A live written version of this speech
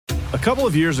A couple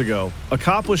of years ago, a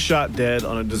cop was shot dead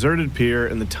on a deserted pier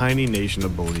in the tiny nation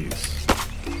of Belize.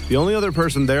 The only other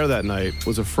person there that night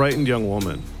was a frightened young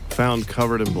woman, found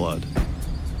covered in blood.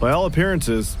 By all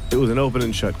appearances, it was an open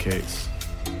and shut case.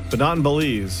 But not in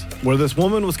Belize, where this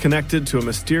woman was connected to a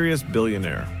mysterious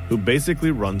billionaire who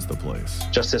basically runs the place.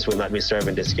 Justice will not be served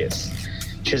in this case.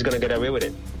 She's gonna get away with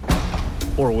it.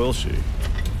 Or will she?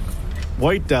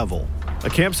 White Devil, a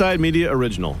Campside Media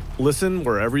original. Listen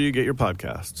wherever you get your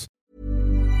podcasts.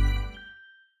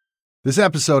 This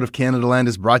episode of Canada Land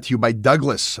is brought to you by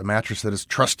Douglas, a mattress that is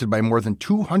trusted by more than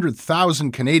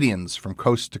 200,000 Canadians from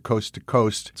coast to coast to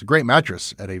coast. It's a great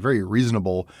mattress at a very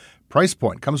reasonable price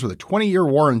point. Comes with a 20-year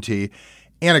warranty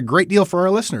and a great deal for our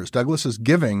listeners. Douglas is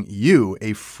giving you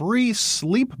a free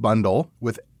sleep bundle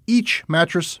with each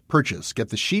mattress purchase. Get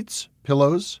the sheets,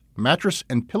 pillows, mattress,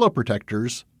 and pillow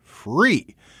protectors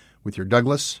free with your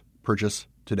Douglas purchase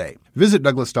today. Visit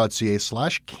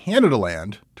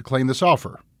douglas.ca/Canadaland to claim this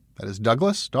offer. That is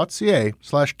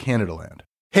douglas.ca/Canadaland.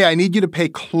 Hey, I need you to pay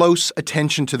close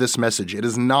attention to this message. It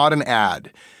is not an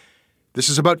ad. This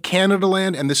is about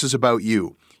Canadaland and this is about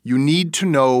you. You need to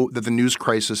know that the news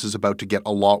crisis is about to get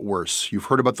a lot worse. You've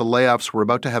heard about the layoffs. We're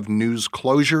about to have news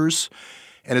closures,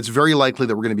 and it's very likely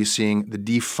that we're going to be seeing the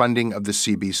defunding of the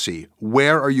CBC.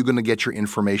 Where are you going to get your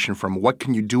information from? What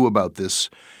can you do about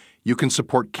this? You can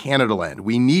support Canadaland.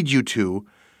 We need you to.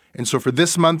 And so for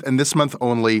this month and this month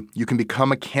only, you can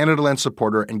become a Canadaland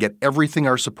supporter and get everything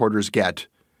our supporters get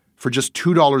for just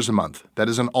 $2 a month. That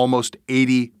is an almost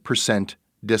 80%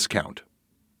 discount.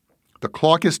 The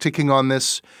clock is ticking on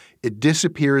this. It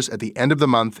disappears at the end of the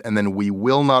month, and then we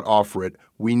will not offer it.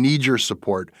 We need your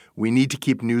support. We need to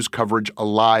keep news coverage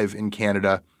alive in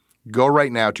Canada. Go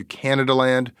right now to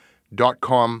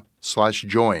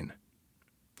canadaland.com/join.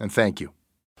 And thank you.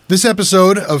 This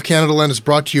episode of Canadaland is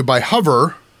brought to you by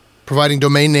Hover, providing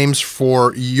domain names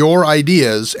for your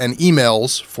ideas and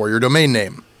emails for your domain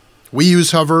name. We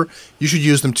use Hover. You should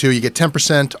use them too. You get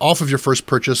 10% off of your first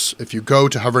purchase if you go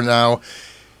to Hover now.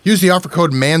 Use the offer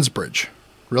code Mansbridge.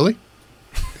 Really?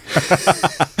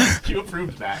 You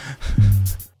approved that.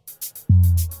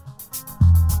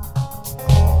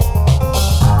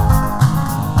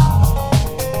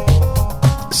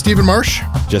 Stephen Marsh,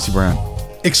 Jesse Brown.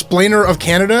 explainer of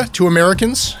Canada to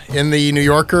Americans in the New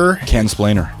Yorker.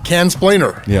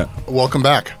 Cansplainer. Yeah. Welcome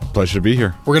back. Pleasure to be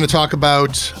here. We're going to talk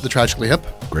about the Tragically Hip.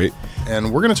 Great.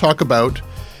 And we're going to talk about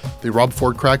the Rob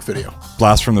Ford crack video.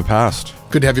 Blast from the past.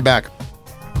 Good to have you back.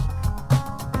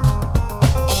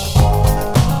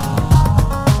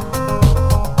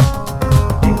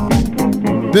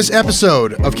 This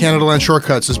episode of Canadaland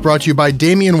Shortcuts is brought to you by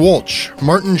Damien Walsh,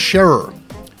 Martin Scherer,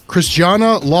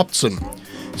 Christiana Lopson,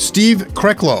 Steve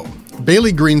Kreklow,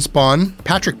 Bailey Greenspan,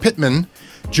 Patrick Pittman,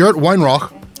 Jarrett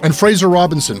Weinroch, and Fraser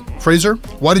Robinson. Fraser,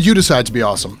 why did you decide to be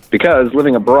awesome? Because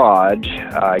living abroad,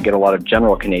 I get a lot of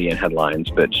general Canadian headlines,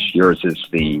 but yours is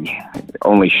the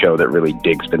only show that really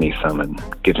digs beneath them and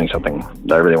gives me something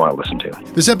that I really want to listen to.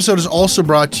 This episode is also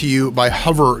brought to you by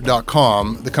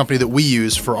Hover.com, the company that we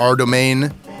use for our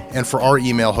domain and for our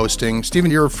email hosting.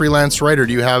 Stephen, you're a freelance writer.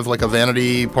 Do you have like a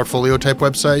vanity portfolio type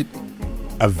website?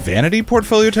 A vanity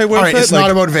portfolio type website? All right, it's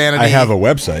not about vanity. I have a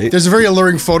website. There's a very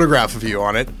alluring photograph of you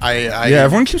on it. Yeah,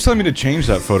 everyone keeps telling me to change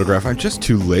that photograph. I'm just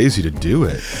too lazy to do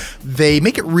it. They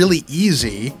make it really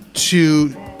easy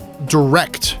to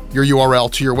direct your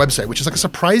URL to your website, which is like a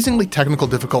surprisingly technical,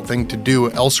 difficult thing to do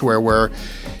elsewhere where,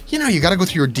 you know, you got to go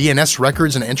through your DNS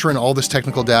records and enter in all this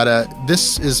technical data.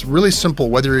 This is really simple,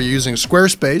 whether you're using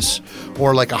Squarespace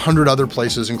or like 100 other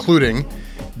places, including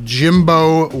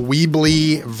Jimbo,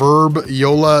 Weebly, Verb,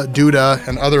 Yola, Duda,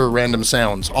 and other random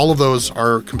sounds. All of those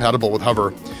are compatible with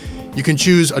Hover. You can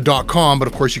choose a .com, but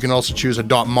of course you can also choose a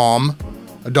 .mom,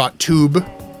 a .tube,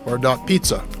 or a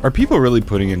 .pizza. Are people really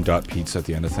putting in .pizza at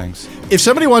the end of things? If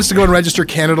somebody wants to go and register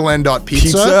Canadaland.pizza,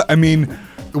 Pizza? I mean,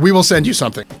 we will send you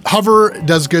something. Hover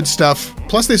does good stuff.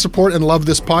 Plus, they support and love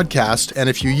this podcast. And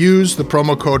if you use the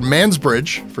promo code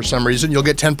Mansbridge for some reason, you'll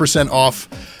get 10% off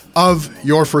of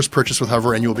your first purchase with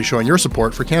Hover, and you'll be showing your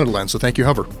support for Canadaland. So thank you,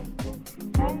 Hover.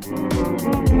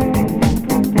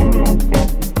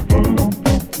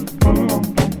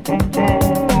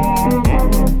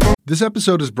 This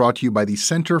episode is brought to you by the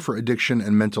Center for Addiction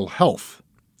and Mental Health,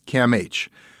 CAMH.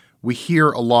 We hear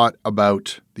a lot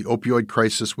about the opioid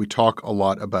crisis. We talk a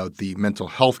lot about the mental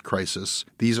health crisis.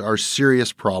 These are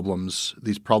serious problems.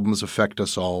 These problems affect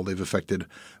us all. They've affected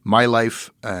my life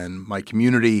and my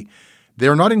community. They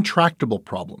are not intractable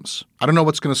problems. I don't know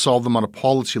what's going to solve them on a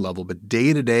policy level, but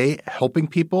day to day, helping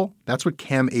people, that's what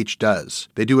CAMH does.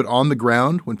 They do it on the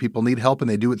ground when people need help, and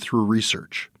they do it through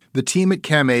research. The team at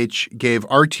CAMH gave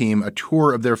our team a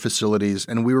tour of their facilities,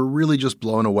 and we were really just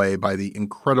blown away by the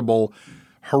incredible,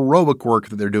 heroic work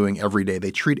that they're doing every day.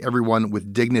 They treat everyone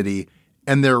with dignity,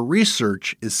 and their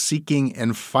research is seeking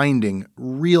and finding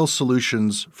real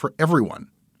solutions for everyone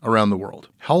around the world.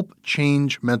 Help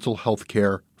change mental health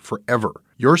care forever.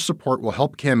 Your support will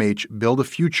help CAMH build a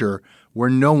future where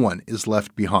no one is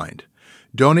left behind.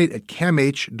 Donate at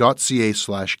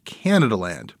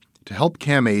camh.ca/Canadaland to help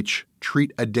CAMH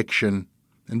treat addiction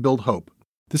and build hope.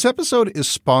 This episode is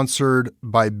sponsored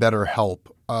by BetterHelp.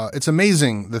 It's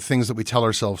amazing the things that we tell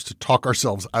ourselves to talk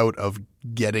ourselves out of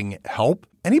getting help.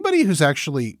 Anybody who's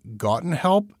actually gotten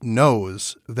help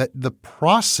knows that the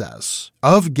process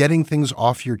of getting things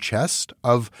off your chest,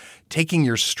 of taking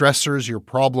your stressors, your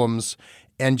problems,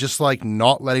 and just like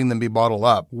not letting them be bottled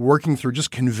up, working through just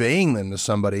conveying them to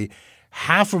somebody,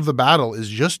 half of the battle is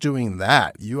just doing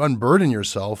that. You unburden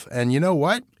yourself, and you know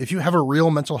what? If you have a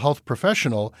real mental health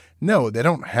professional, no, they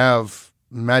don't have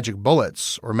magic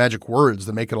bullets or magic words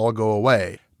that make it all go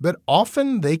away. But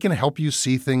often they can help you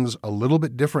see things a little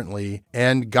bit differently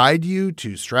and guide you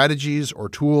to strategies or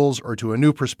tools or to a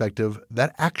new perspective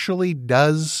that actually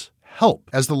does help.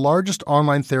 As the largest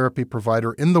online therapy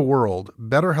provider in the world,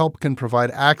 BetterHelp can provide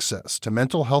access to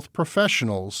mental health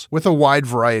professionals with a wide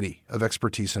variety of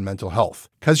expertise in mental health.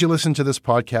 Because you listen to this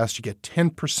podcast, you get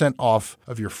 10% off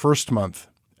of your first month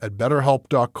at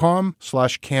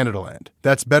betterhelp.com/Canadaland.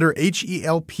 That's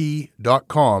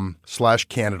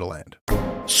betterhelp.com/Canadaland.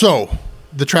 So,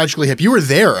 the Tragically Hip, you were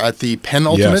there at the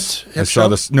penultimate Hip I show? saw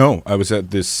this. No, I was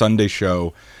at this Sunday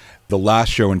show, the last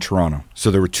show in Toronto.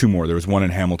 So there were two more. There was one in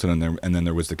Hamilton, and then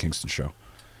there was the Kingston show.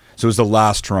 So it was the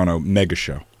last Toronto mega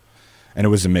show, and it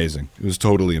was amazing. It was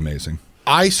totally amazing.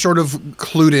 I sort of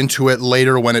clued into it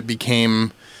later when it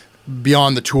became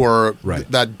beyond the tour, Right.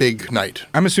 that big night.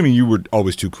 I'm assuming you were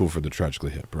always too cool for the Tragically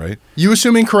Hip, right? You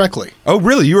assuming correctly. Oh,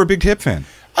 really? You were a big Hip fan?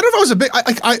 I don't know if I was a big...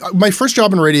 my first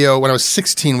job in radio when I was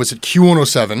 16 was at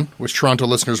Q107, which Toronto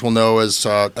listeners will know as,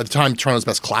 at the time, Toronto's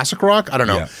best classic rock. I don't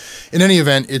know. Yeah. In any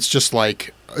event, it's just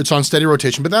like... It's on steady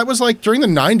rotation. But that was like during the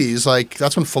 90s. Like,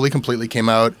 that's when Fully Completely came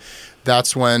out.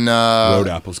 That's when... Road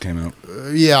Apples came out.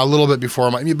 Yeah, a little bit before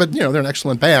but they're an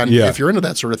excellent band Yeah. if you're into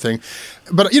that sort of thing.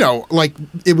 But like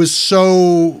it was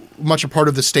so much a part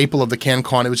of the staple of the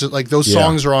CanCon. It was just like those Yeah.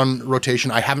 songs are on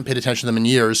rotation. I haven't paid attention to them in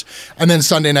years. And then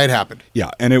Sunday night happened.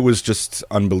 Yeah, and it was just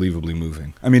unbelievably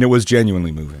moving. I mean, it was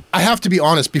genuinely moving. I have to be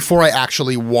honest, before I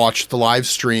actually watched the live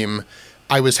stream,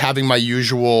 I was having my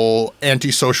usual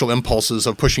antisocial impulses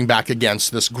of pushing back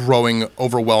against this growing,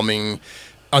 overwhelming,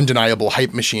 undeniable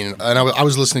hype machine. And I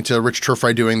was listening to Rich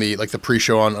Turfry doing the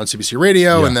pre-show on CBC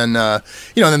Radio, Yeah. and then and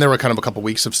then there were kind of a couple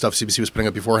weeks of stuff CBC was putting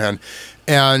up beforehand.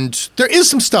 And there is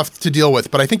some stuff to deal with,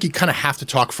 but I think you kind of have to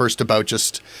talk first about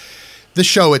just the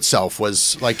show itself.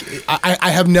 Was like I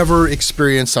have never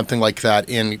experienced something like that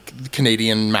in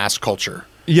Canadian mass culture.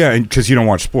 Yeah, because you don't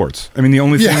watch sports. I mean, the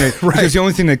only thing Yeah, that right. because the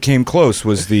only thing that came close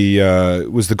was the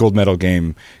gold medal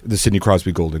game, the Sidney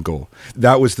Crosby golden goal.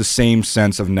 That was the same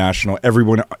sense of national.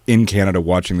 Everyone in Canada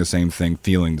watching the same thing,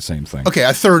 feeling the same thing. Okay,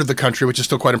 a third of the country, which is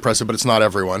still quite impressive, but it's not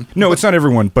everyone. No, it's not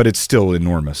everyone, but it's still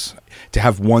enormous. To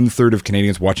have 1/3 of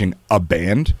Canadians watching a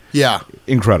band, Yeah.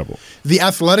 incredible. The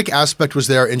athletic aspect was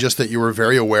there in just that you were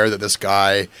very aware that this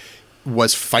guy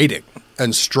was fighting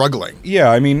and struggling.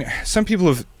 Yeah, I mean, some people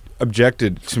have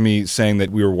objected to me saying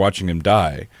that we were watching him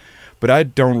die, but I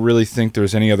don't really think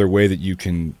there's any other way that you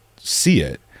can see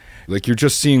it. Like, you're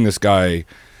just seeing this guy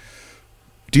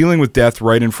dealing with death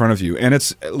right in front of you, and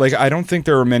it's like, I don't think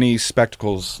there are many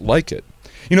spectacles like it.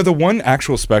 You know, the one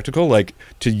actual spectacle, like,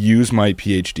 to use my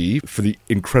PhD for the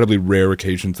incredibly rare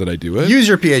occasions that I do it, Use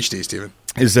your PhD, Stephen.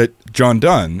 is that John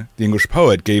Donne, the English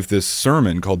poet, gave this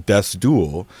sermon called Death's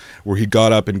Duel, where he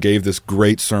got up and gave this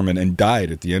great sermon and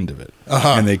died at the end of it.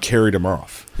 And they carried him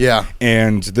off. Yeah.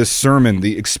 And this sermon,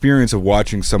 the experience of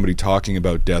watching somebody talking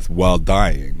about death while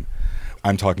dying,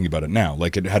 I'm talking about it now,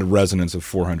 like it had a resonance of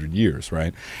 400 years,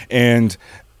 right? And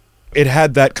it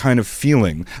had that kind of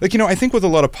feeling. Like, I think with a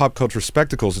lot of pop culture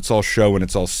spectacles, it's all show and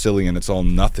it's all silly and it's all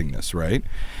nothingness, right?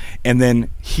 And then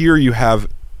here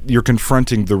you're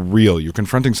confronting the real. You're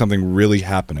confronting something really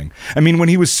happening. I mean, when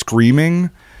he was screaming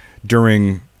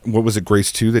during, what was it,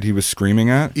 Grace 2 that he was screaming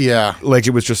at? Yeah. Like,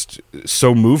 it was just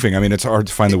so moving. I mean, it's hard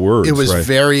to find the words. It was right?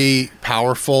 very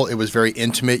powerful. It was very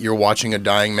intimate. You're watching a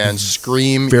dying man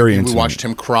scream. Very We intimate. watched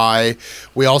him cry.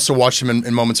 We also watched him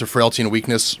in moments of frailty and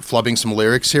weakness, flubbing some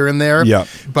lyrics here and there. Yeah.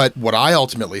 But what I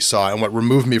ultimately saw and what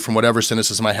removed me from whatever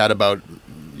cynicism I had about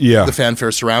Yeah. the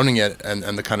fanfare surrounding it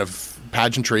and the kind of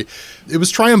pageantry. It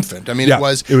was triumphant. I mean, Yeah, it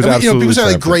was. it was absolutely people say like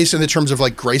triumphant. grace in the terms of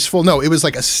like graceful. No, it was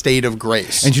like a state of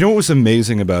grace. And you know what was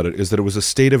amazing about it is that it was a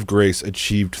state of grace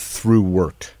achieved through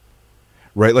work.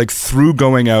 Right? Like through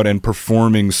going out and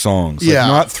performing songs. Like Yeah.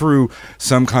 not through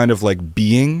some kind of like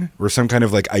being or some kind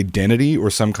of like identity or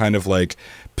some kind of like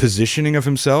positioning of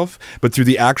himself, but through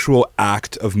the actual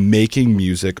act of making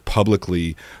music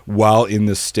publicly while in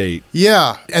the state.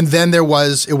 Yeah, and then it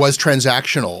was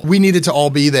transactional. We needed to all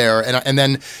be there, and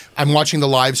then I'm watching the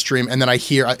live stream, and then I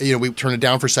hear, we turn it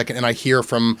down for a second, and I hear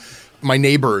from my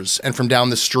neighbors and from down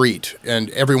the street,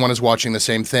 and everyone is watching the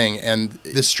same thing. And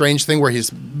this strange thing where he's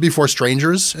before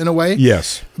strangers in a way.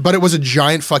 Yes. But it was a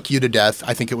giant fuck you to death.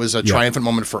 I think it was a triumphant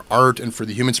moment for art and for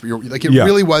the human spirit. Like it Yeah.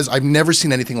 really was. I've never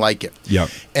seen anything like it. Yeah.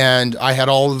 And I had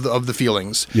all of the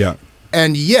feelings. Yeah.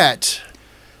 And yet,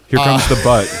 Here comes the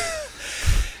but.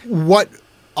 what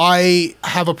I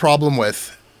have a problem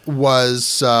with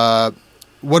was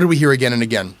what did we hear again and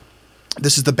again?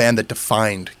 This is the band that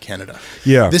defined Canada.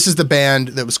 Yeah. This is the band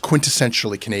that was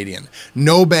quintessentially Canadian.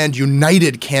 No band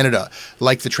united Canada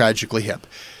like the Tragically Hip.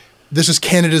 This is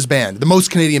Canada's band, the most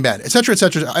Canadian band, et cetera,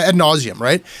 ad nauseum,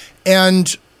 right?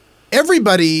 And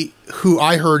everybody who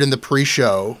I heard in the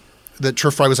pre-show, that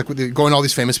Turf Fry was like, going all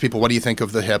these famous people, what do you think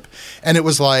of the Hip? And it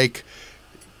was like,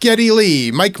 Geddy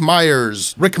Lee, Mike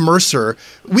Myers, Rick Mercer.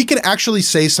 We can actually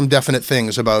say some definite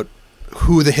things about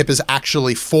who the Hip is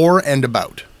actually for and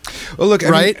about. Well, look,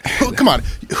 Right? Come on.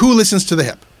 Who listens to the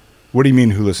Hip? What do you mean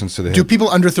who listens to the Do hip? people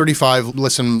under 35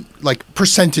 listen, like,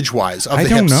 percentage-wise of I the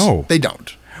don't Hips? know. They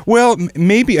don't. Well,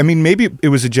 maybe it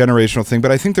was a generational thing,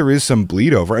 but I think there is some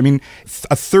bleed over. I mean,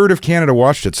 a third of Canada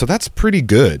watched it, so that's pretty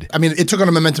good. I mean, it took on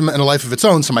a momentum and a life of its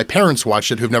own, so my parents watched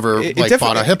it who've never, It bought a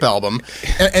definitely- Hip album.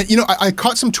 And I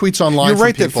caught some tweets online You're from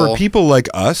right that people. for people like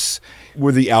us,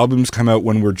 where the albums come out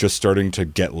when we're just starting to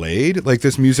get laid, like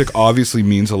this music obviously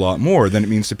means a lot more than it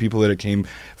means to people that it came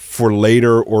for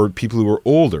later or people who are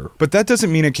older. But that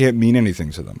doesn't mean it can't mean anything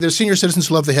to them. There's senior citizens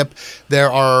who love the Hip.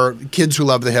 There are kids who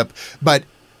love the Hip. But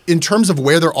in terms of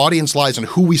where their audience lies and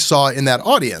who we saw in that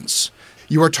audience,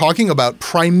 you are talking about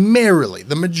primarily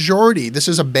the majority. This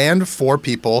is a band for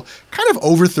people kind of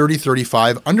over 30,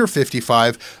 35, under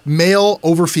 55, male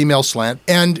over female slant.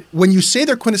 And when you say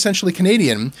they're quintessentially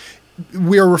Canadian,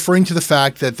 we are referring to the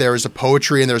fact that there is a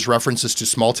poetry and there's references to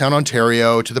small town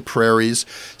Ontario, to the prairies.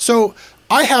 So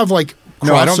I have like crossover.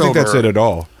 No, I don't think that's it at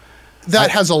all.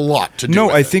 That has a lot to do No,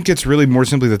 with I it. think it's really more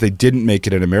simply that they didn't make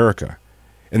it in America.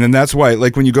 And then that's why,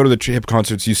 like, when you go to the hip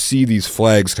concerts, you see these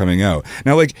flags coming out.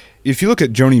 Now, like, if you look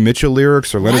at Joni Mitchell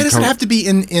lyrics or Leonard Why does it Cohen- have to be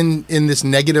in this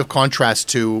negative contrast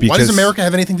to why Because- does America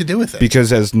have anything to do with it?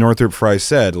 Because as Northrop Frye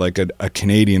said, like, a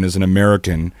Canadian is an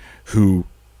American who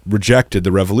rejected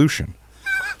the revolution.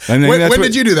 And when that's what-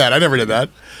 did you do that? I never did that.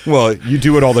 Well, you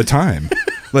do it all the time.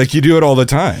 Like, you do it all the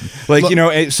time. Like,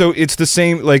 so it's the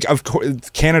same. Like, of course,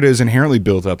 Canada is inherently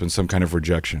built up in some kind of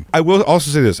rejection. I will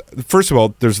also say this. First of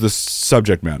all, there's the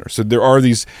subject matter. So there are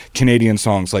these Canadian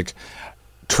songs like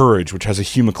Courage, which has a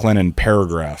Hugh McLennan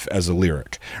paragraph as a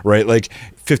lyric, right? Like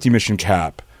 50 Mission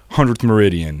Cap, 100th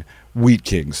Meridian, Wheat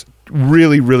Kings,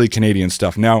 really, really Canadian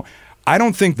stuff. Now, I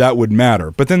don't think that would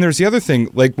matter. But then there's the other thing,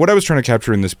 like what I was trying to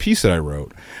capture in this piece that I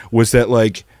wrote was that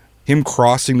like him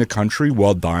crossing the country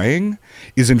while dying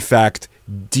is in fact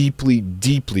deeply,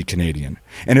 deeply Canadian.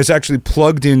 And it's actually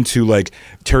plugged into like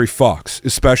Terry Fox,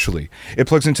 especially. It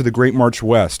plugs into the Great March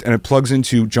West, and it plugs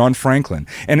into John Franklin.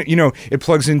 And, it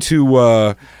plugs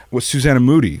into Susanna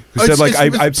Moody, who said, like, I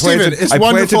planted, Steven, it's I planted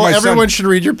wonderful. my Everyone son, should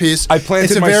read your piece. I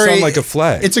planted my son like a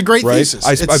flag. It's a great right? thesis.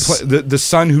 The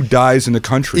son who dies in the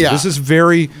country. Yeah. This is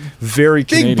very, very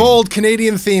Canadian. Big, bold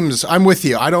Canadian themes. I'm with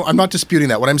you. I'm not disputing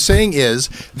that. What I'm saying is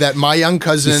that my young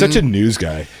cousin... He's such a news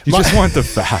guy. You just want the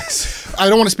facts. I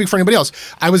don't want to speak for anybody else.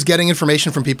 I was getting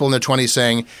information from people in their 20s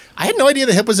saying, I had no idea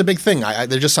the Hip was a big thing.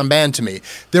 They're just some band to me.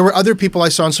 There were other people I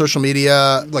saw on social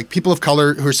media, like people of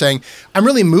color, who are saying, I'm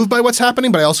really moved by what's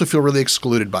happening, but I also feel really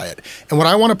excluded by it. And what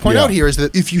I want to point out here is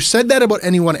that if you said that about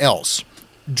anyone else,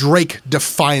 Drake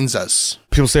defines us.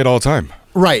 People say it all the time.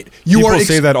 Right. People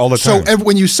say that all the time. So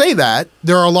when you say that,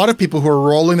 there are a lot of people who are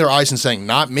rolling their eyes and saying,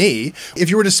 not me. If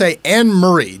you were to say Anne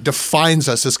Murray defines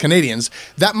us as Canadians,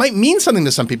 that might mean something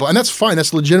to some people. And that's fine.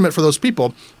 That's legitimate for those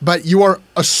people. But you are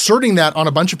asserting that on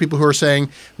a bunch of people who are saying,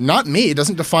 not me. It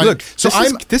doesn't define Look, So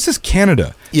this is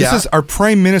Canada. Yeah. This is our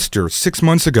prime minister 6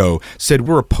 months ago said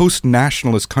we're a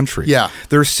post-nationalist country. Yeah.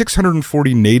 There are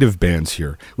 640 native bands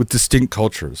here with distinct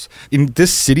cultures. In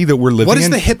this city that we're living in, What does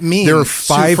the Hip mean there are to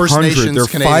First Nations 500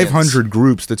 Canadians?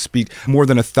 groups that speak more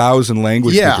than 1,000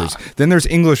 language Yeah. speakers. Then there's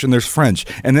English and there's French.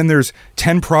 And then there's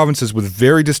 10 provinces with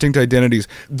very distinct identities.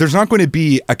 There's not going to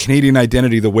be a Canadian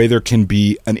identity the way there can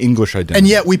be an English identity. And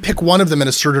yet we pick one of them and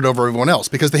assert it over everyone else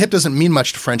because the HIP doesn't mean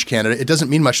much to French Canada. It doesn't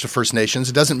mean much to First Nations.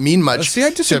 It doesn't mean much. See, I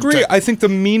disagree. I think the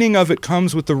meaning of it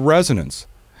comes with the resonance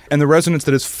and the resonance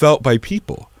that is felt by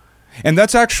people. And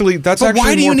that's actually But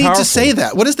why do you more need powerful. to say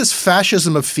that? What is this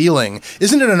fascism of feeling?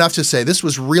 Isn't it enough to say this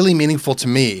was really meaningful to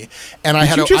me? And I Did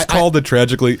had you a, just I- call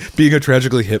being a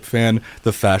tragically hip fan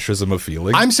the fascism of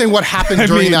feeling? I'm saying what happened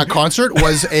during that concert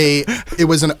was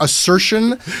an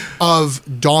assertion of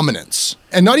dominance.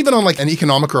 And not even on like an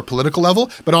economic or a political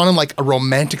level, but on like a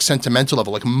romantic, sentimental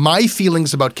level. Like my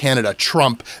feelings about Canada,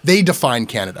 Trump, they define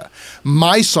Canada.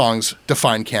 My songs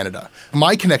define Canada.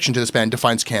 My connection to this band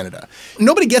defines Canada.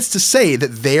 Nobody gets to say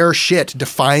that their shit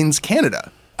defines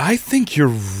Canada. I think you're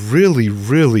really,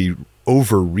 really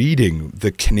overreading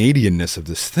the Canadianness of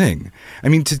this thing. I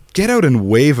mean, to get out and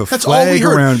wave a That's all we flag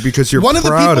heard. around because you're One of the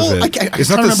proud people- of it. I It's not can't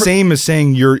the remember- same as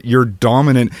saying you're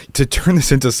dominant. To turn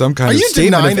this into some kind Are of you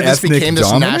statement denying of that this ethnic became this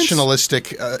dominance?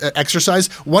 nationalistic exercise?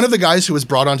 One of the guys who was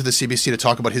brought onto the CBC to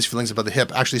talk about his feelings about the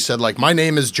HIP actually said, like, my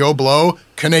name is Joe Blow,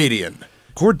 Canadian.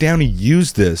 Gord Downie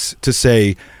used this to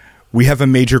say, we have a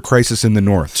major crisis in the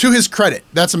North. To his credit,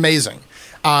 that's amazing.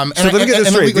 So let me get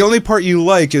this straight. The only part you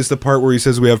like is the part where he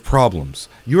says we have problems.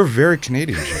 You are very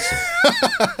Canadian, Jesse.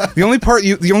 the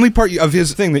only part of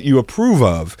his thing that you approve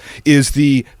of is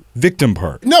the victim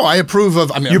part. No, I approve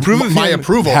of. I mean, You approve of my him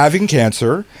approval. having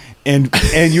cancer, and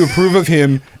you approve of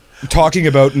him talking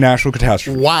about national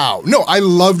catastrophe. Wow. No, I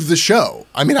loved the show.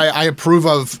 I mean, I approve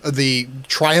of the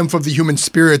triumph of the human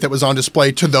spirit that was on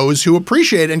display to those who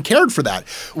appreciated and cared for that.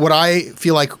 What I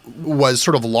feel like was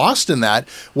sort of lost in that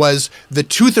was the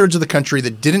 2/3 of the country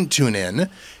that didn't tune in,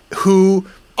 who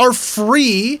are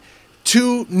free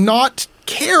to not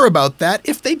care about that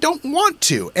if they don't want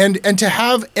to. And to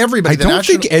have everybody... I don't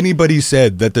think anybody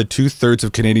said that the 2/3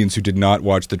 of Canadians who did not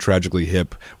watch the Tragically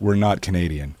Hip were not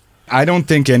Canadian. I don't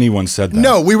think anyone said that.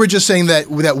 No, we were just saying that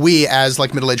we, as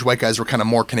like middle-aged white guys, were kind of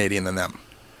more Canadian than them.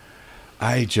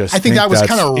 I think that was that's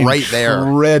kinda right there.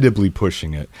 Incredibly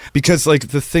pushing it. Because like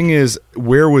the thing is,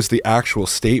 where was the actual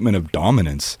statement of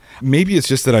dominance? Maybe it's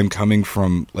just that I'm coming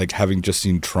from like having just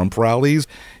seen Trump rallies.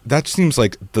 That seems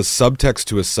like the subtext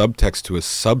to a subtext to a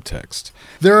subtext.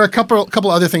 There are a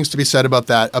couple other things to be said about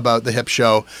that, about the HIP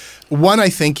show. One, I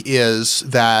think, is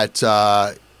that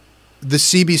the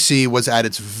CBC was at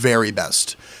its very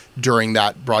best during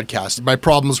that broadcast. My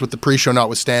problems with the pre-show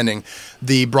notwithstanding,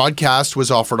 the broadcast was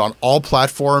offered on all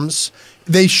platforms.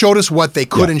 They showed us what they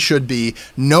could and should be.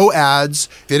 No ads.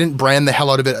 They didn't brand the hell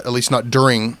out of it, at least not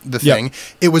during the thing.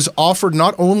 It was offered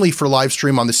not only for live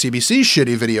stream on the CBC's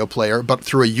shitty video player, but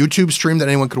through a YouTube stream that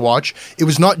anyone could watch. It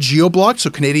was not geo-blocked,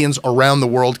 so Canadians around the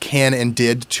world can and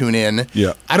did tune in.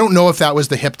 Yeah. I don't know if that was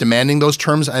the HIP demanding those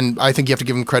terms, and I think you have to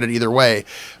give them credit either way.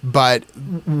 But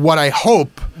what I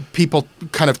hope people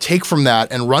kind of take from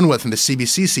that and run with, and the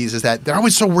CBC sees, is that they're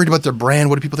always so worried about their brand.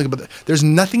 What do people think about that? There's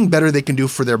nothing better they can do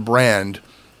for their brand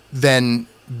than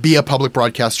be a public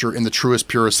broadcaster in the truest,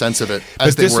 purest sense of it,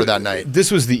 as they were that night. This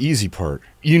was the easy part.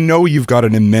 You know you've got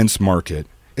an immense market.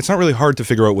 It's not really hard to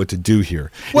figure out what to do here.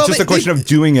 Well, it's just a question of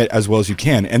doing it as well as you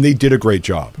can, and they did a great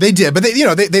job. They did, but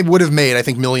they would have made, I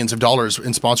think, millions of dollars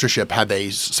in sponsorship had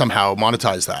they somehow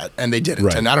monetized that, and they didn't.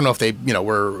 Right. And I don't know if they,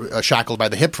 were shackled by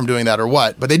the hip from doing that or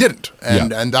what, but they didn't,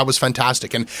 and that was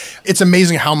fantastic. And it's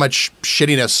amazing how much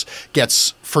shittiness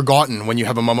gets forgotten when you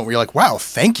have a moment where you're like, "Wow,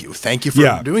 thank you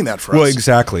for doing that for us." Well,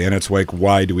 exactly, and it's like,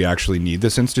 why do we actually need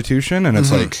this institution? And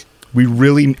it's like, we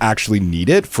really actually need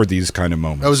it for these kind of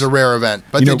moments. That was a rare event,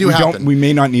 but they do happen. We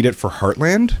may not need it for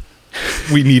Heartland.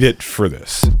 We need it for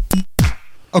this.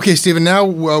 Okay, Stephen, now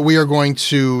we are going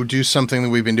to do something that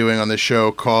we've been doing on this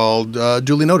show called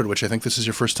Duly Noted, which I think this is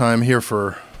your first time here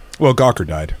for. Well, Gawker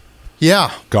died.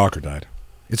 Yeah. Gawker died.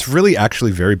 It's really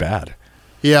actually very bad.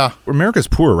 Yeah. America's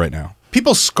poor right now.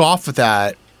 People scoff at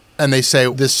that, and they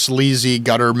say this sleazy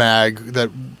gutter mag that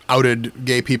outed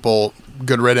gay people,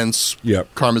 good riddance,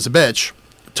 karma's a bitch.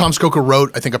 Tom Skoka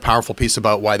wrote, I think, a powerful piece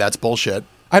about why that's bullshit.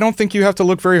 I don't think you have to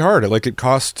look very hard. Like, it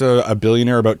cost a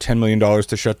billionaire about $10 million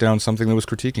to shut down something that was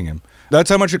critiquing him. That's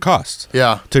how much it costs.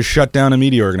 Yeah. To shut down a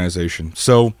media organization.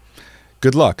 So,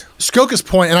 good luck. Skoka's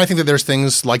point, and I think that there's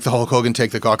things like the Hulk Hogan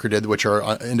take that Gawker did, which are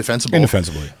indefensible.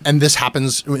 Indefensibly. And this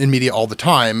happens in media all the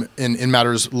time, in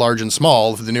matters large and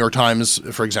small. The New York Times,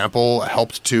 for example,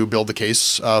 helped to build the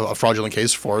case, a fraudulent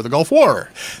case for the Gulf War,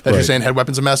 that Hussein had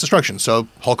weapons of mass destruction. So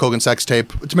Hulk Hogan sex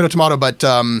tape, tomato, but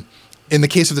in the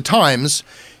case of the Times,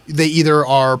 they either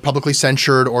are publicly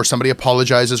censured or somebody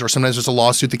apologizes or sometimes there's a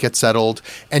lawsuit that gets settled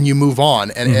and you move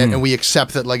on and we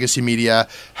accept that legacy media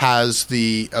has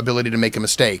the ability to make a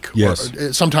mistake. Yes.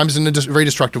 Or, sometimes in a very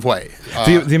destructive way.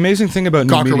 The amazing thing about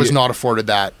new Gawker media... was not afforded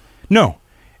that. No.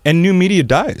 And new media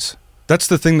dies. That's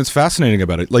the thing that's fascinating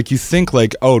about it. Like, you think,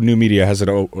 like, oh, new media has it.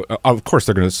 Oh, of course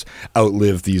they're going to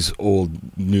outlive these old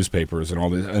newspapers and all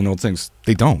these and old things.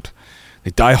 They don't.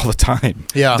 They die all the time.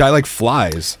 Yeah. They die like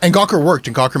flies. And Gawker worked,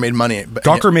 and Gawker made money.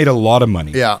 Gawker made a lot of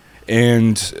money. Yeah.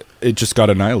 And it just got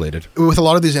annihilated. With a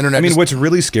lot of these internet... I mean, what's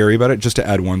really scary about it, just to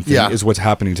add one thing, Yeah. is what's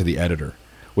happening to the editor.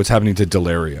 What's happening to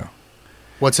Delario.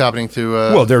 What's happening to...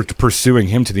 Well, they're pursuing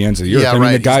him to the ends of the earth. Yeah, I mean,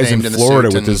 right. the guy's He's in named in the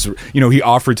Florida suit with his... You know, he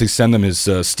offered to send them his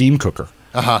steam cooker.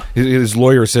 Uh-huh. His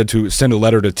lawyer said to send a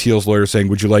letter to Thiel's lawyer saying,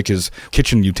 would you like his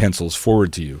kitchen utensils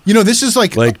forward to you? You know, this is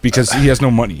like because he has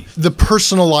no money. The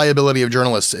personal liability of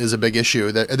journalists is a big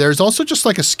issue. There's also just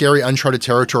like a scary uncharted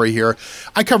territory here.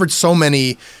 I covered so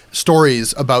many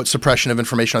stories about suppression of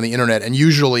information on the internet, and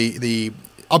usually the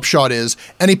upshot is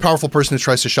any powerful person who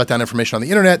tries to shut down information on the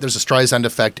internet, there's a Streisand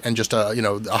effect and just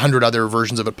 100 other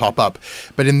versions of it pop up.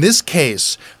 But in this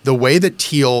case, the way that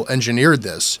Thiel engineered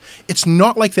this, it's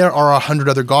not like there are 100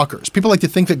 other Gawkers. People like to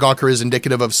think that Gawker is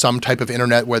indicative of some type of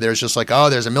internet where there's just like, oh,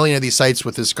 there's a million of these sites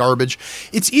with this garbage.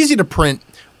 It's easy to print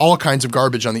all kinds of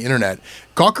garbage on the internet.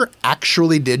 Gawker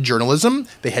actually did journalism.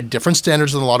 They had different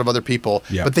standards than a lot of other people,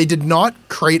 but they did not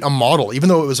create a model, even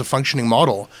though it was a functioning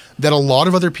model, that a lot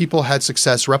of other people had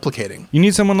success replicating. You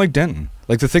need someone like Denton.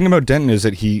 Like, the thing about Denton is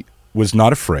that he was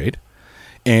not afraid,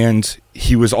 and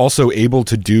he was also able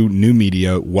to do new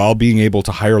media while being able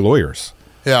to hire lawyers.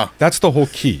 Yeah. That's the whole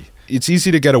key. It's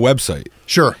easy to get a website.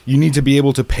 Sure. You need to be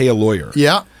able to pay a lawyer.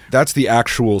 Yeah. That's the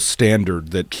actual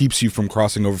standard that keeps you from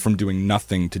crossing over from doing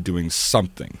nothing to doing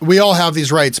something. We all have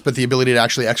these rights, but the ability to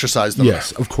actually exercise them.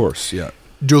 Yes, of course, yeah.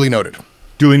 Duly noted.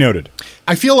 Duly noted.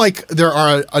 I feel like there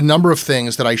are a number of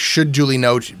things that I should duly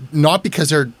note, not because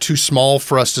they're too small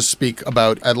for us to speak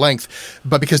about at length,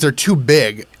 but because they're too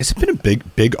big. Has it been a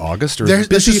big August? Or There's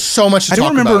just so much to talk about. I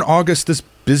don't remember an August this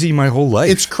busy my whole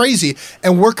life. It's crazy.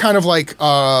 And we're kind of like...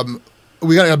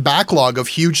 we got a backlog of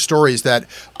huge stories that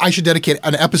I should dedicate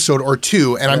an episode or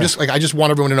two. And I'm just like, I just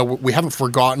want everyone to know we haven't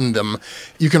forgotten them.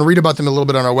 You can read about them a little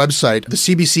bit on our website. The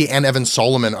CBC and Evan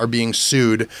Solomon are being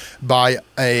sued by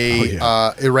a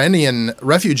Iranian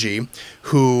refugee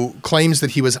who claims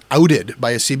that he was outed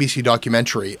by a CBC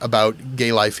documentary about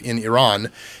gay life in Iran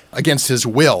against his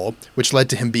will, which led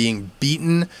to him being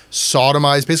beaten,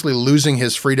 sodomized, basically losing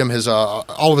his freedom, his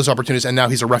all of his opportunities, and now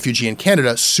he's a refugee in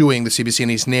Canada suing the CBC, and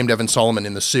he's named Evan Solomon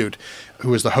in the suit,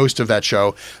 who is the host of that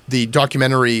show. The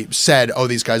documentary said, oh,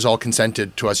 these guys all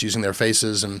consented to us using their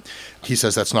faces, and he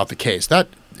says that's not the case. That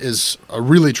is a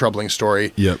really troubling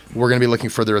story. Yep. We're going to be looking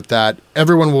further at that.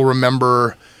 Everyone will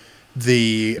remember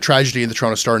the tragedy in the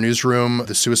Toronto Star newsroom,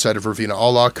 the suicide of Ravina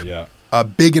Alok. Yeah. A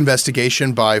big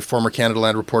investigation by former Canada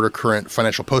Land reporter, current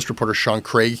Financial Post reporter Sean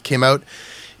Craig came out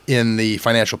in the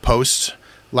Financial Post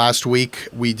last week.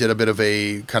 We did a bit of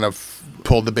a kind of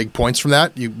pulled the big points from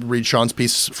that. You read Sean's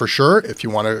piece for sure. If you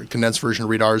want a condensed version,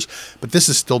 read ours. But this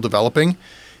is still developing,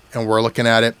 and we're looking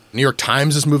at it. New York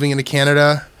Times is moving into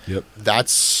Canada. Yep.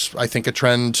 That's, I think, a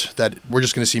trend that we're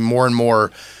just going to see more and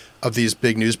more of these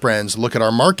big news brands look at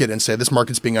our market and say this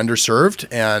market's being underserved,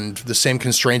 and the same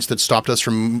constraints that stopped us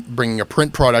from bringing a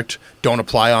print product don't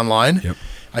apply online. Yep.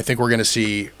 I think we're going to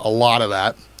see a lot of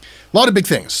that. A lot of big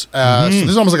things. So this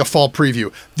is almost like a fall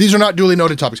preview. These are not duly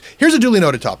noted topics. Here's a duly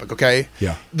noted topic, okay?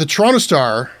 Yeah. The Toronto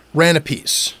Star ran a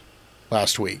piece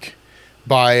last week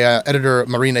by editor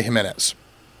Marina Jimenez.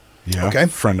 Yeah. Okay.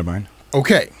 Friend of mine.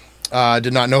 Okay.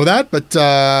 Did not know that, but...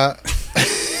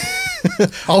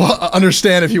 I'll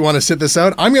understand if you want to sit this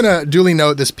out. I'm going to duly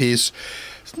note this piece.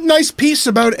 Nice piece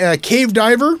about a cave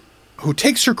diver who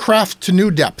takes her craft to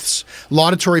new depths.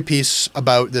 Laudatory piece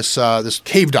about this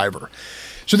cave diver.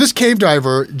 So this cave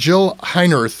diver, Jill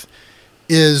Heinerth,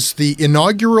 is the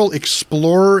inaugural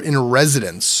explorer in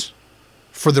residence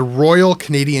for the Royal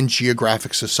Canadian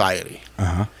Geographic Society.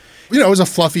 Uh-huh. You know, it was a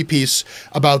fluffy piece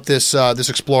about this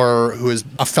explorer who is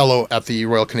a fellow at the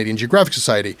Royal Canadian Geographic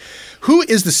Society. Who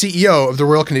is the CEO of the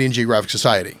Royal Canadian Geographic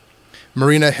Society?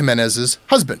 Marina Jimenez's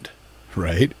husband.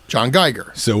 Right. John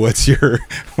Geiger. So what's your...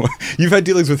 You've had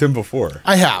dealings with him before.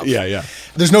 I have. Yeah.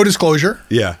 There's no disclosure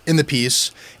Yeah. in the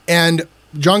piece. And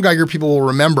John Geiger people will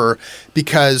remember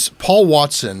because Paul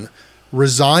Watson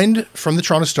resigned from the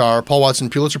Toronto Star. Paul Watson,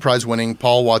 Pulitzer Prize winning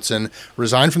Paul Watson,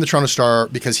 resigned from the Toronto Star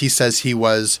because he says he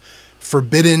was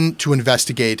forbidden to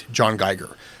investigate John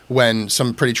Geiger when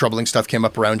some pretty troubling stuff came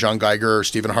up around John Geiger,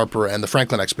 Stephen Harper, and the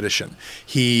Franklin expedition.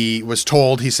 He was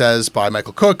told, he says, by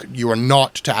Michael Cook, you are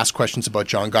not to ask questions about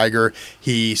John Geiger.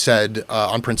 He said,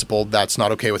 on principle, that's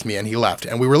not okay with me, and he left.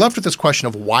 And we were left with this question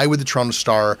of why would the Toronto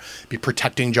Star be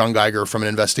protecting John Geiger from an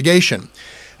investigation?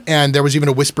 And there was even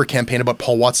a whisper campaign about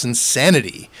Paul Watson's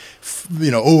sanity.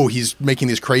 He's making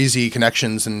these crazy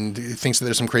connections and thinks that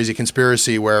there's some crazy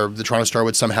conspiracy where the Toronto Star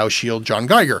would somehow shield John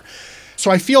Geiger. So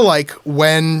I feel like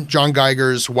when John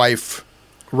Geiger's wife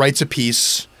writes a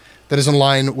piece that is in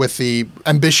line with the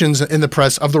ambitions in the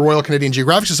press of the Royal Canadian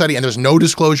Geographic Society and there's no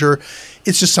disclosure,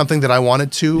 it's just something that I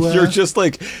wanted to... You're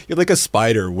like a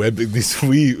spider weaving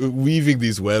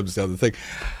these webs down the thing.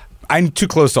 I'm too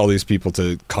close to all these people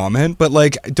to comment, but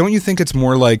don't you think it's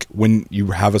more like when you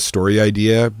have a story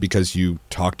idea because you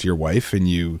talk to your wife and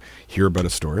you hear about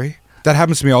a story? That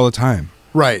happens to me all the time.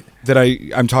 Right. That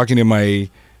I'm talking to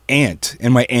my aunt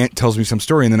and my aunt tells me some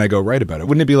story and then I go write about it.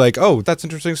 Wouldn't it be like, oh, that's an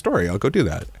interesting story, I'll go do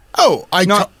that? Oh,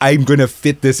 I'm going to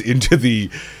fit this into the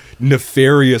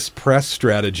nefarious press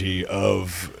strategy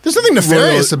of there's nothing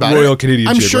nefarious about Royal Canadian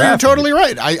I'm Geographic. sure you're totally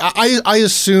right. I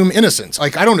assume innocence. I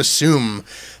don't assume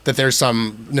that there's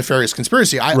some nefarious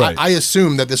conspiracy. I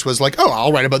assume that this was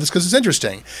I'll write about this because it's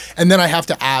interesting. And then I have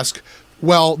to ask,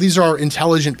 well, these are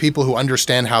intelligent people who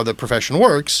understand how the profession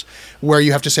works, where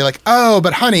you have to say oh,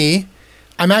 but honey,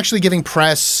 I'm actually giving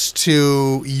press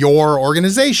to your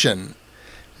organization.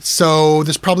 So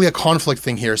there's probably a conflict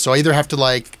thing here. So I either have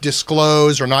to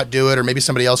disclose or not do it, or maybe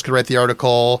somebody else could write the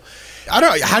article. I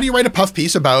don't know. How do you write a puff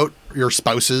piece about your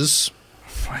spouse's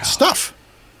stuff?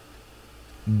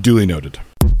 Duly noted.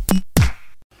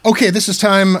 Okay, this is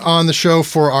time on the show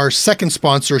for our second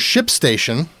sponsor,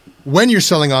 ShipStation. When you're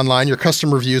selling online, your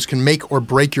customer reviews can make or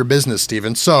break your business,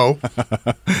 Stephen. So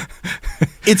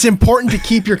it's important to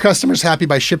keep your customers happy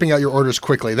by shipping out your orders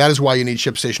quickly. That is why you need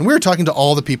ShipStation. We're talking to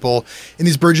all the people in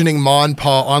these burgeoning ma and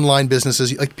pa online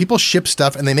businesses. People ship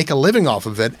stuff and they make a living off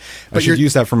of it. But I should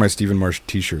use that for my Stephen Marsh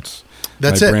t-shirts.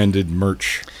 That's my branded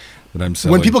merch that I'm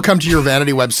selling. When people come to your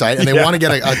vanity website and they want to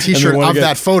get a t-shirt of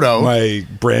that photo. My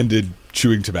branded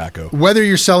chewing tobacco. Whether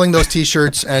you're selling those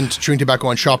t-shirts and chewing tobacco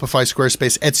on Shopify,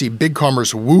 Squarespace, Etsy,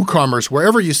 BigCommerce, WooCommerce,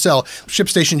 wherever you sell,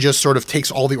 ShipStation just sort of takes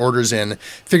all the orders in,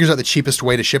 figures out the cheapest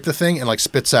way to ship the thing, and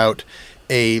spits out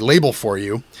a label for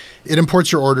you. It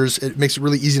imports your orders. It makes it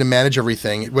really easy to manage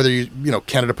everything, whether you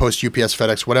Canada Post, UPS,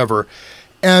 FedEx, whatever.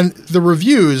 And the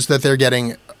reviews that they're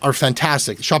getting are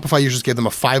fantastic. Shopify users gave them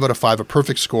a 5 out of 5, a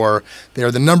perfect score. They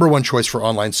are the number one choice for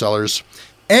online sellers.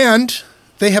 And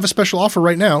they have a special offer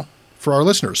right now for our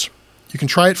listeners. You can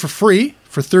try it for free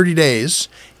for 30 days.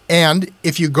 And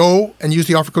if you go and use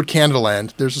the offer code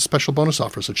CanadaLand, there's a special bonus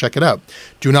offer, so check it out.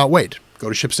 Do not wait. Go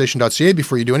to ShipStation.ca.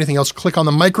 Before you do anything else, click on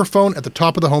the microphone at the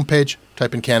top of the homepage,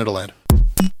 type in CanadaLand.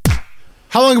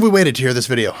 How long have we waited to hear this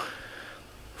video?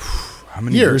 How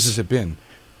many years has it been?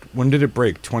 When did it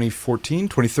break? 2014?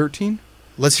 2013?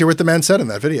 Let's hear what the man said in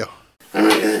that video. I'm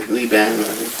not going to leave back.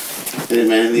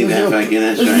 Leave that back in.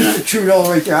 That's Mr. Trudeau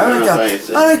right there.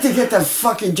 I'd like to get that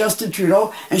fucking Justin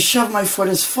Trudeau and shove my foot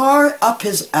as far up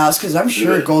his ass, because I'm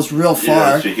sure it goes real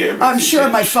far. I'm sure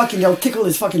I'll tickle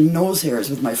his fucking nose hairs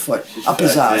with my foot up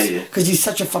his ass, because he's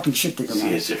such a fucking shit digger,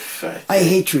 man. I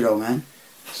hate Trudeau, man.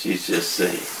 She's just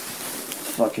saying.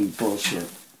 Fucking bullshit.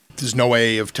 There's no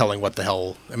way of telling what the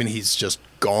hell. I mean, he's just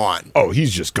gone. Oh,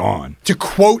 he's just gone. To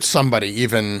quote somebody,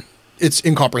 even, it's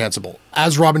incomprehensible.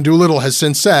 As Robin Doolittle has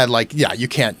since said, you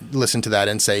can't listen to that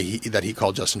and say that he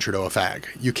called Justin Trudeau a fag.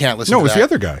 You can't listen to that. No, it was the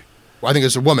other guy. Well, I think it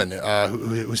was a woman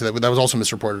who said that was also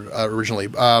misreported originally.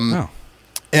 No.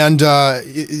 And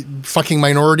fucking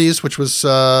minorities, which was...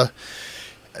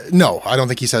 no, I don't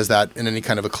think he says that in any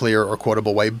kind of a clear or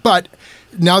quotable way. But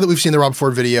now that we've seen the Rob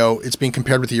Ford video, it's being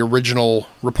compared with the original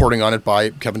reporting on it by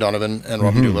Kevin Donovan and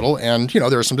Robin Doolittle. And,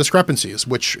 there are some discrepancies,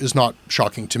 which is not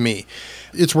shocking to me.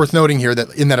 It's worth noting here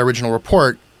that in that original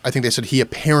report, I think they said he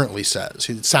apparently says.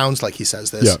 It sounds like he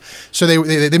says this. Yeah. So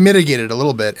they mitigated a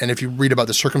little bit. And if you read about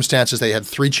the circumstances, they had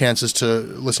 3 chances to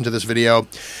listen to this video.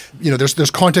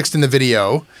 There's context in the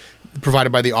video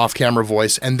provided by the off-camera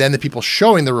voice, and then the people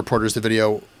showing the reporters the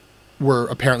video were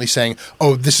apparently saying,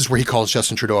 oh, this is where he calls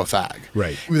Justin Trudeau a fag.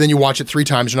 Right. Then you watch it 3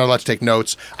 times, you're not allowed to take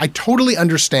notes. I totally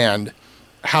understand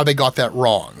how they got that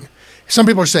wrong. Some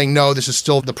people are saying, no, this is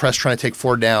still the press trying to take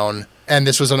Ford down, and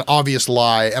this was an obvious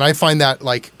lie. And I find that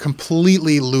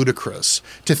completely ludicrous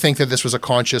to think that this was a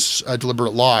conscious,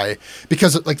 deliberate lie,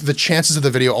 because the chances of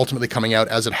the video ultimately coming out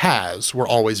as it has were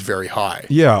always very high.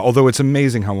 Yeah, although it's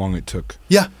amazing how long it took.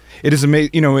 Yeah. It is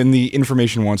amazing, in the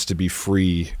information wants to be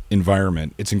free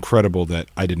environment. It's incredible that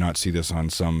I did not see this on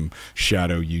some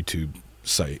shadow YouTube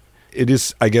site. It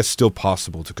is, I guess, still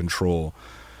possible to control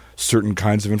certain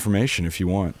kinds of information if you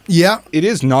want. Yeah. It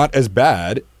is not as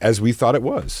bad as we thought it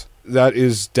was. That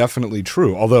is definitely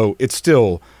true. Although it's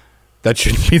still, that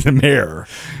shouldn't be the mayor.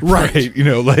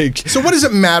 Right. So what does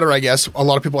it matter, I guess? A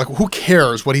lot of people are like, who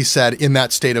cares what he said in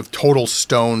that state of total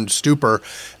stoned stupor?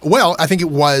 Well, I think it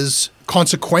was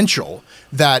consequential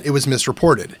that it was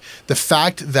misreported. The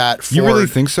fact that Ford... You really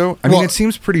think so? I mean, it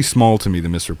seems pretty small to me, the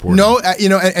misreporting. No,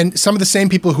 and some of the same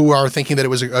people who are thinking that it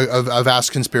was a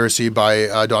vast conspiracy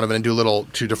by Donovan and Doolittle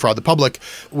to defraud the public,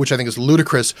 which I think is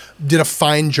ludicrous, did a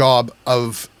fine job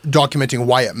of documenting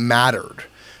why it mattered.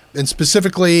 And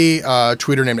specifically, a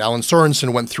tweeter named Alan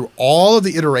Sorensen went through all of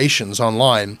the iterations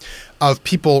online of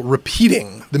people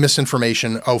repeating the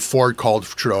misinformation of Ford called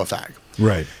Trudeau a fag.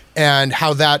 Right. And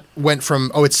how that went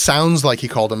from, it sounds like he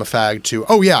called him a fag to,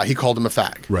 yeah, he called him a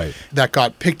fag. Right. That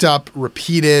got picked up,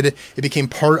 repeated. It became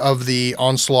part of the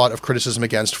onslaught of criticism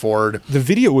against Ford. The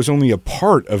video was only a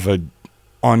part of a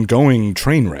ongoing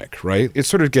train wreck, right? It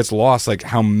sort of gets lost, like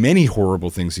how many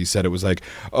horrible things he said. It was like,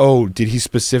 did he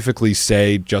specifically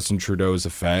say Justin Trudeau is a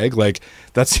fag? Like,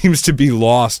 that seems to be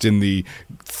lost in the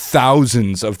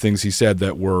thousands of things he said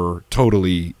that were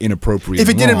totally inappropriate. If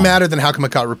it didn't matter, then how come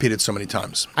it got repeated so many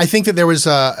times? I think that there was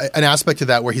an aspect to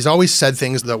that where he's always said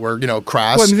things that were,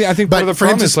 crass. Well, I think part of the for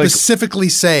him problem to is specifically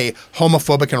say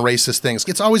homophobic and racist things,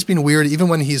 it's always been weird, even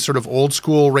when he's sort of old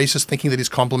school racist, thinking that he's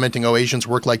complimenting, Asians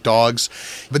work like dogs.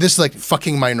 But this is like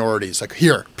fucking minorities. Like,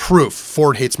 here, proof,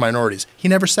 Ford hates minorities. He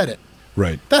never said it.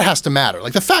 Right. That has to matter.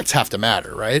 Like, the facts have to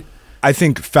matter, right? I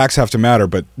think facts have to matter,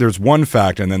 but there's one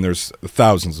fact and then there's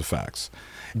thousands of facts.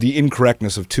 The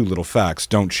incorrectness of two little facts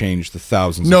don't change the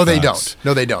thousands of facts.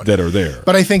 No, they don't. That are there.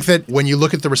 But I think that when you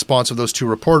look at the response of those two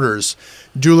reporters,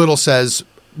 Doolittle says,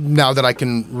 now that I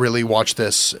can really watch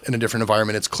this in a different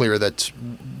environment, it's clear that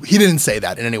he didn't say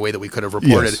that in any way that we could have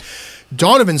reported. Yes.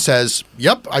 Donovan says,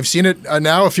 yep, I've seen it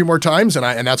now a few more times,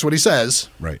 and that's what he says.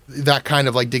 Right. That kind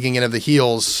of like digging in of the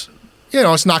heels,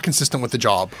 it's not consistent with the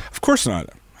job. Of course not.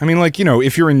 I mean,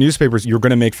 if you're in newspapers, you're going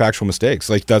to make factual mistakes.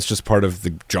 Like, that's just part of the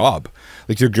job.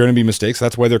 Like, there are going to be mistakes.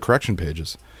 That's why they're correction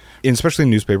pages. And especially in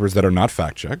newspapers that are not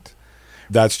fact-checked.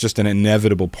 That's just an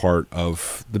inevitable part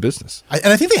of the business.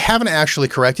 And I think they haven't actually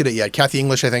corrected it yet. Kathy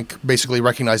English, I think, basically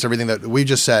recognized everything that we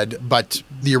just said, but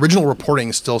the original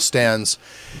reporting still stands.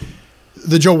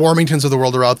 The Joe Warmingtons of the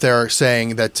world are out there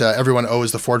saying that everyone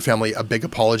owes the Ford family a big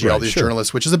apology, all these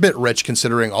journalists, which is a bit rich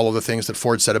considering all of the things that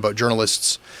Ford said about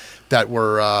journalists that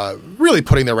were really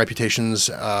putting their reputations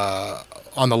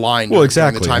on the line during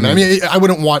the time. I mean, I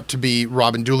wouldn't want to be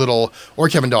Robin Doolittle or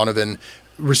Kevin Donovan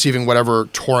receiving whatever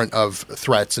torrent of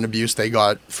threats and abuse they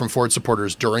got from Ford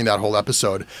supporters during that whole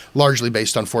episode, largely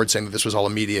based on Ford saying that this was all a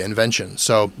media invention.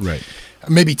 So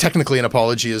maybe technically an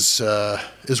apology is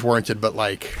warranted, but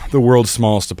like... the world's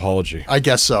smallest apology. I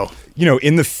guess so.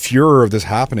 In the furor of this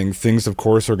happening, things, of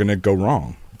course, are going to go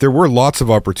wrong. There were lots of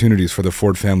opportunities for the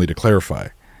Ford family to clarify,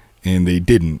 and they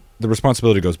didn't. The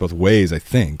responsibility goes both ways, I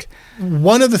think.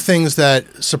 One of the things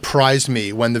that surprised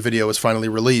me when the video was finally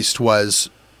released was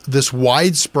this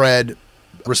widespread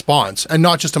response, and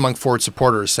not just among Ford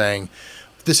supporters, saying,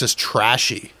 this is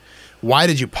trashy. Why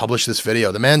did you publish this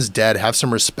video? The man's dead. Have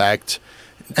some respect.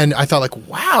 And I thought, like,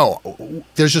 wow,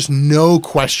 there's just no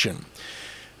question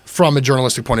from a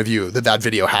journalistic point of view that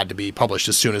video had to be published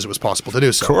as soon as it was possible to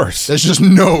do so. Of course. There's just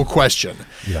no question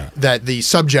that the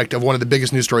subject of one of the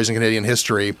biggest news stories in Canadian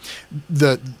history,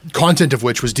 the content of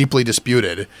which was deeply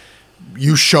disputed,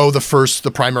 you show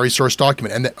the primary source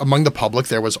document. And among the public,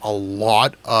 there was a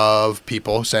lot of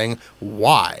people saying,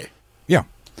 why? Yeah.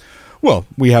 Well,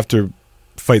 we have to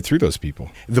fight through those people.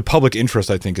 The public interest,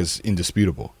 I think, is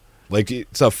indisputable. Like,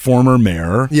 it's a former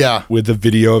mayor with a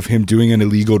video of him doing an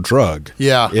illegal drug.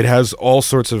 Yeah. It has all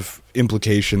sorts of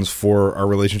implications for our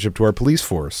relationship to our police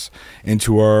force and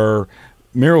to our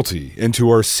mayoralty and to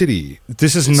our city.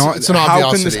 This is it's an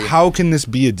obviosity. How can this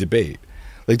be a debate?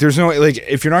 Like, there's no, like,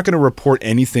 if you're not going to report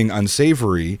anything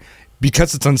unsavory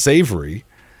because it's unsavory,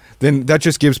 then that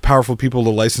just gives powerful people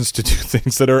the license to do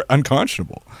things that are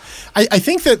unconscionable. I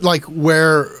think that, like,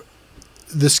 where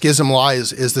the schism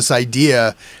lies is this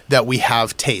idea that we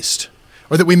have taste,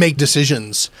 or that we make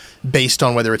decisions based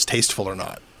on whether it's tasteful or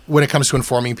not. When it comes to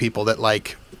informing people that,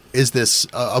 like, is this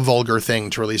a vulgar thing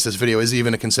to release this video, is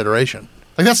even a consideration.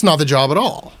 Like, that's not the job at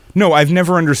all. No, I've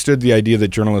never understood the idea that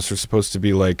journalists are supposed to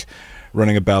be, like,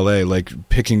 running a ballet, like,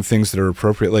 picking things that are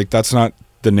appropriate. Like, that's not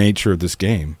the nature of this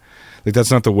game. Like,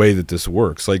 that's not the way that this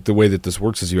works. Like, the way that this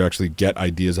works is you actually get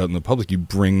ideas out in the public. You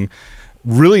bring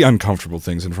really uncomfortable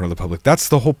things in front of the public. That's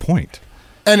the whole point.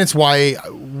 And it's why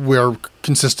we're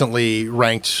consistently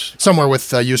ranked somewhere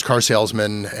with used car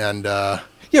salesmen and...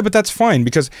 Yeah, but that's fine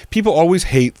because people always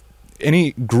hate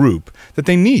any group that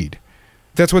they need.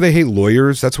 That's why they hate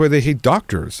lawyers. That's why they hate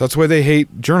doctors. That's why they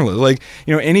hate journalists. Like,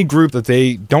 any group that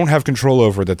they don't have control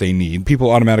over that they need, people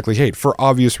automatically hate for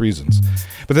obvious reasons.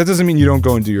 But that doesn't mean you don't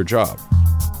go and do your job.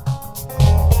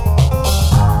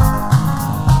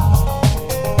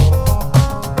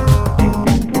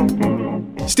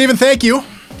 Stephen, thank you.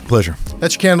 Pleasure.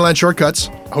 That's your Canadaland Shortcuts.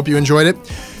 I hope you enjoyed it.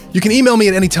 You can email me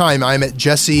at any time. I'm at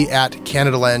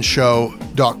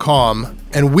jesse@canadalandshow.com.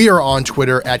 And we are on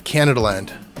Twitter at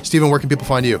Canadaland. Stephen, where can people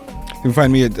find you? You can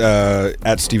find me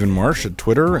at Stephen Marsh at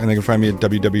Twitter, and they can find me at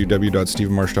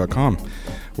www.stephenmarsh.com,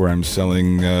 where I'm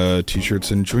selling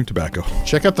T-shirts and chewing tobacco.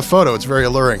 Check out the photo. It's very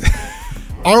alluring.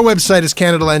 Our website is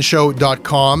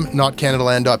CanadaLandShow.com, not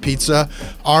CanadaLand.pizza.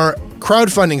 Our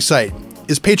crowdfunding site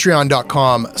is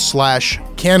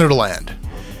patreon.com/CanadaLand.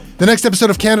 The next episode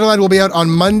of Canadaland will be out on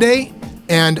Monday,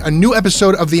 and a new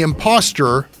episode of The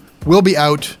Imposter will be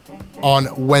out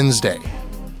on Wednesday.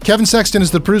 Kevin Sexton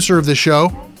is the producer of this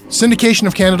show. Syndication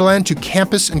of Canadaland to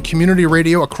campus and community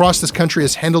radio across this country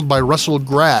is handled by Russell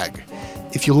Gregg.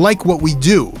 If you like what we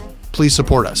do, please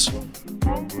support us.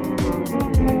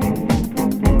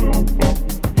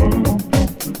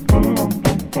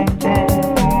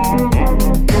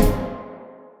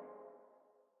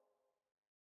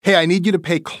 Hey, I need you to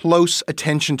pay close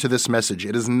attention to this message.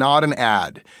 It is not an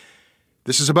ad.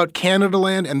 This is about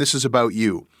Canadaland, and this is about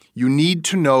you. You need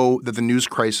to know that the news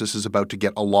crisis is about to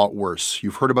get a lot worse.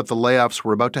 You've heard about the layoffs.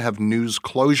 We're about to have news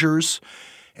closures,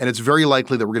 and it's very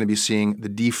likely that we're going to be seeing the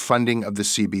defunding of the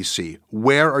CBC.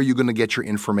 Where are you going to get your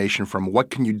information from? What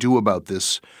can you do about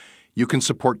this? You can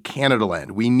support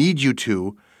Canadaland. We need you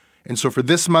to. And so for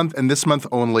this month and this month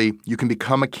only, you can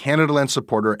become a Canadaland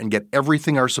supporter and get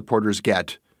everything our supporters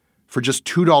get for just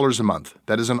 $2 a month.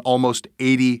 That is an almost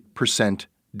 80%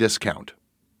 discount.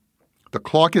 The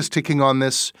clock is ticking on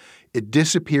this. It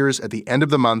disappears at the end of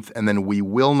the month, and then we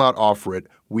will not offer it.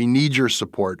 We need your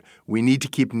support. We need to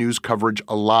keep news coverage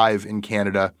alive in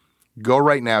Canada. Go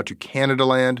right now to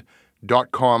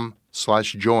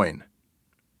CanadaLand.com/join.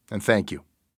 And thank you.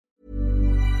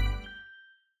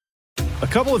 A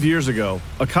couple of years ago,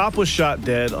 a cop was shot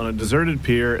dead on a deserted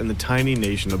pier in the tiny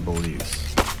nation of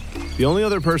Belize. The only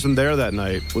other person there that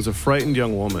night was a frightened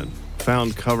young woman,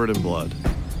 found covered in blood.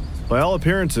 By all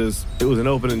appearances, it was an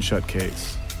open and shut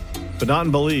case. But not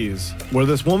in Belize, where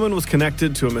this woman was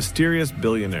connected to a mysterious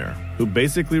billionaire who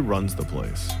basically runs the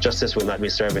place. Justice will not be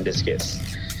served in this case.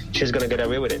 She's going to get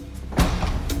away with it.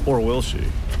 Or will she?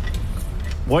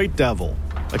 White Devil,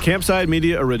 a Campside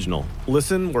Media original.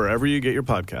 Listen wherever you get your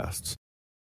podcasts.